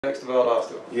next to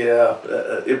Valdosta. Yeah,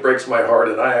 it breaks my heart,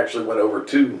 and I actually went over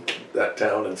to that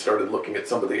town and started looking at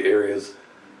some of the areas.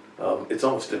 It's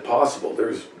almost impossible.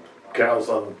 There's cows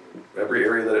on every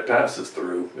area that it passes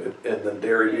through, and then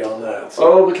dairy beyond that. So.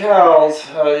 Oh, the cows.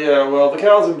 Yeah, well, the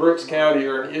cows in Brooks County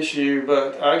are an issue,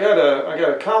 but I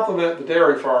gotta compliment the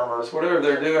dairy farmers. Whatever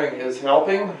they're doing is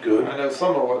helping. Good. I know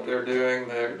some of what they're doing.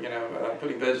 They're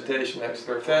putting vegetation next to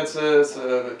their fences.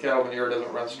 The cattle manure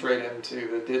doesn't run straight into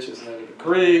the ditches and into the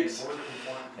creeks.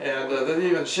 And they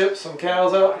even shipped some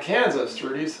cows out to Kansas to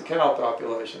reduce the cow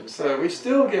population. So we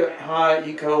still get high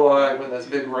E. coli when there's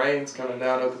big rains coming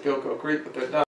down Okapilco Creek, but they're not.